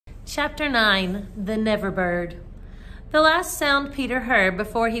Chapter 9, The Never Bird. The last sound Peter heard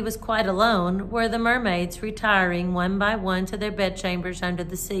before he was quite alone were the mermaids retiring one by one to their bedchambers under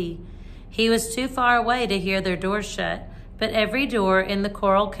the sea. He was too far away to hear their doors shut, but every door in the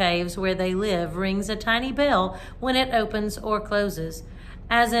coral caves where they live rings a tiny bell when it opens or closes,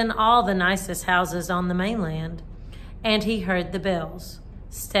 as in all the nicest houses on the mainland. And he heard the bells.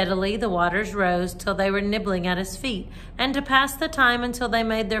 Steadily the waters rose till they were nibbling at his feet, and to pass the time until they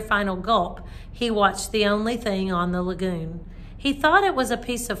made their final gulp, he watched the only thing on the lagoon. He thought it was a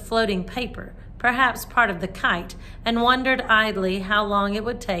piece of floating paper, perhaps part of the kite, and wondered idly how long it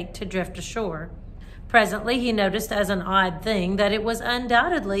would take to drift ashore. Presently he noticed as an odd thing that it was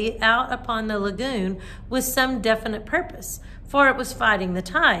undoubtedly out upon the lagoon with some definite purpose, for it was fighting the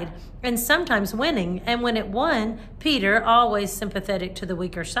tide, and sometimes winning, and when it won, Peter, always sympathetic to the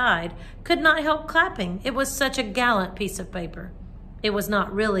weaker side, could not help clapping. It was such a gallant piece of paper. It was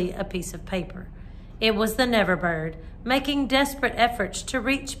not really a piece of paper. It was the Never Bird, making desperate efforts to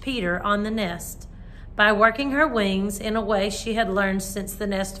reach Peter on the nest. By working her wings in a way she had learned since the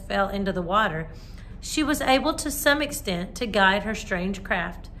nest fell into the water, she was able to some extent to guide her strange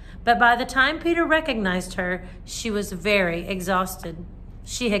craft. But by the time Peter recognized her, she was very exhausted.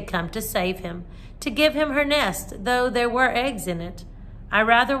 She had come to save him, to give him her nest, though there were eggs in it. I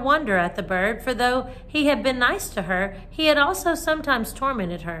rather wonder at the bird, for though he had been nice to her, he had also sometimes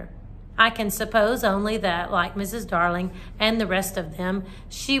tormented her. I can suppose only that, like Mrs. Darling and the rest of them,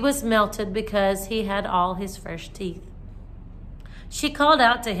 she was melted because he had all his fresh teeth. She called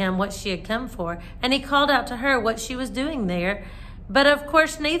out to him what she had come for, and he called out to her what she was doing there, but of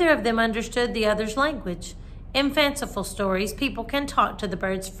course neither of them understood the other's language. In fanciful stories, people can talk to the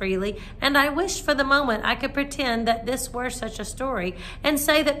birds freely, and I wish for the moment I could pretend that this were such a story and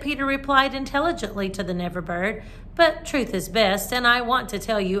say that Peter replied intelligently to the Never Bird, but truth is best, and I want to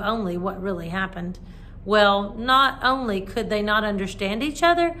tell you only what really happened. Well, not only could they not understand each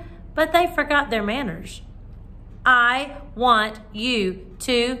other, but they forgot their manners. I want you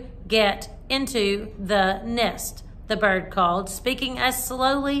to get into the nest, the bird called, speaking as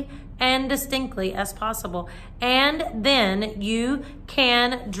slowly and distinctly as possible, and then you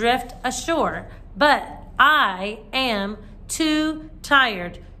can drift ashore. But I am too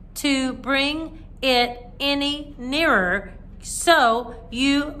tired to bring it any nearer, so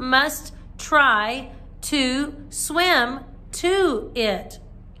you must try to swim to it.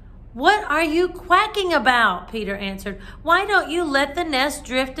 What are you quacking about? Peter answered. Why don't you let the nest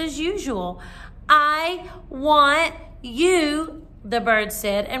drift as usual? I want you, the bird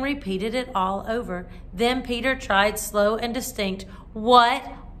said, and repeated it all over. Then Peter tried slow and distinct. What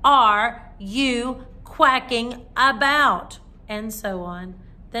are you quacking about? And so on.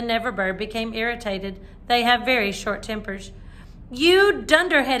 The Never Bird became irritated. They have very short tempers. You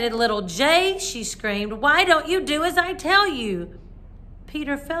dunderheaded little jay, she screamed. Why don't you do as I tell you?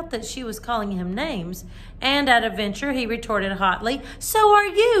 Peter felt that she was calling him names, and at a venture he retorted hotly, So are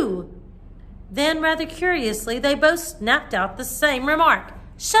you. Then, rather curiously, they both snapped out the same remark.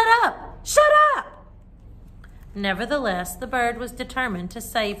 Shut up! Shut up! Nevertheless, the bird was determined to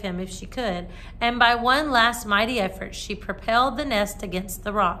save him if she could, and by one last mighty effort she propelled the nest against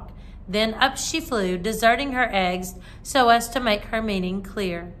the rock. Then up she flew, deserting her eggs so as to make her meaning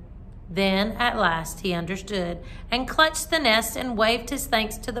clear. Then, at last, he understood, and clutched the nest and waved his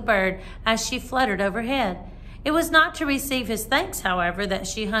thanks to the bird as she fluttered overhead. It was not to receive his thanks, however, that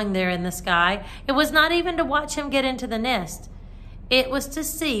she hung there in the sky. It was not even to watch him get into the nest. It was to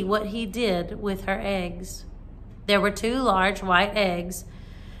see what he did with her eggs. There were 2 large white eggs,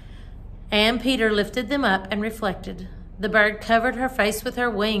 and Peter lifted them up and reflected. The bird covered her face with her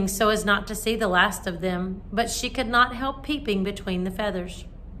wings so as not to see the last of them, but she could not help peeping between the feathers.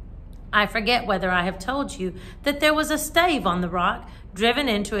 I forget whether I have told you that there was a stave on the rock, driven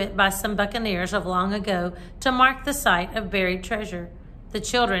into it by some buccaneers of long ago to mark the site of buried treasure. The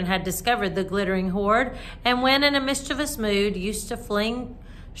children had discovered the glittering hoard, and when in a mischievous mood, used to fling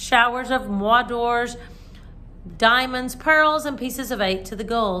showers of moidores, d'ors, diamonds, pearls, and pieces of 8 to the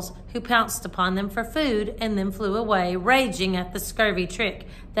gulls, who pounced upon them for food and then flew away, raging at the scurvy trick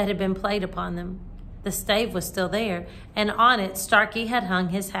that had been played upon them. The stave was still there, and on it Starkey had hung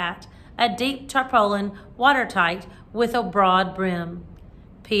his hat, a deep tarpaulin, watertight, with a broad brim.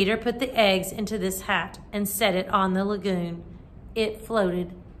 Peter put the eggs into this hat and set it on the lagoon. It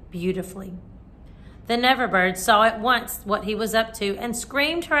floated beautifully. The Never Bird saw at once what he was up to and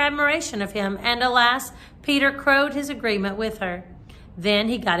screamed her admiration of him, and alas, Peter crowed his agreement with her. Then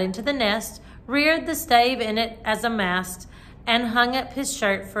he got into the nest, reared the stave in it as a mast, and hung up his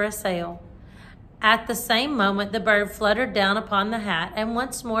shirt for a sail. At the same moment, the bird fluttered down upon the hat and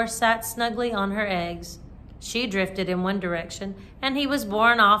once more sat snugly on her eggs. She drifted in one direction, and he was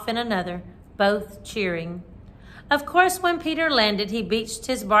borne off in another, both cheering. Of course, when Peter landed, he beached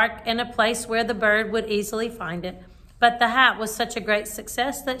his bark in a place where the bird would easily find it, but the hat was such a great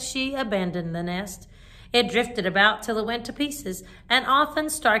success that she abandoned the nest. It drifted about till it went to pieces, and often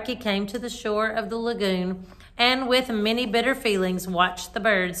Starkey came to the shore of the lagoon and with many bitter feelings watched the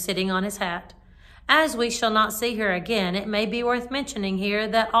bird sitting on his hat. As we shall not see her again, it may be worth mentioning here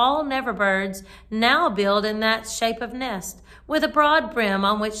that all never birds now build in that shape of nest, with a broad brim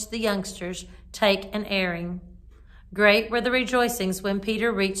on which the youngsters take an airing. Great were the rejoicings when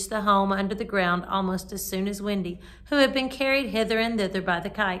Peter reached the home under the ground almost as soon as Wendy, who had been carried hither and thither by the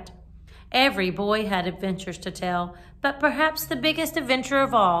kite. Every boy had adventures to tell, but perhaps the biggest adventure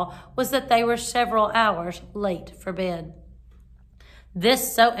of all was that they were several hours late for bed.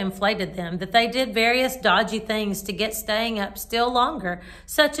 This so inflated them that they did various dodgy things to get staying up still longer,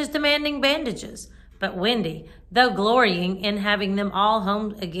 such as demanding bandages. But Wendy, though glorying in having them all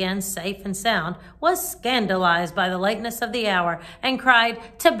home again safe and sound, was scandalized by the lateness of the hour and cried,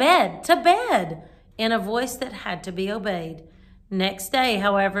 "To bed, to bed," in a voice that had to be obeyed. Next day,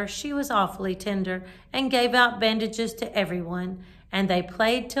 however, she was awfully tender and gave out bandages to everyone, and they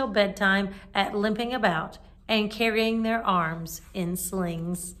played till bedtime at limping about and carrying their arms in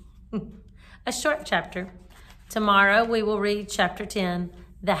slings. A short chapter. Tomorrow we will read chapter 10,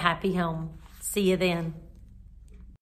 The Happy Home. See you then.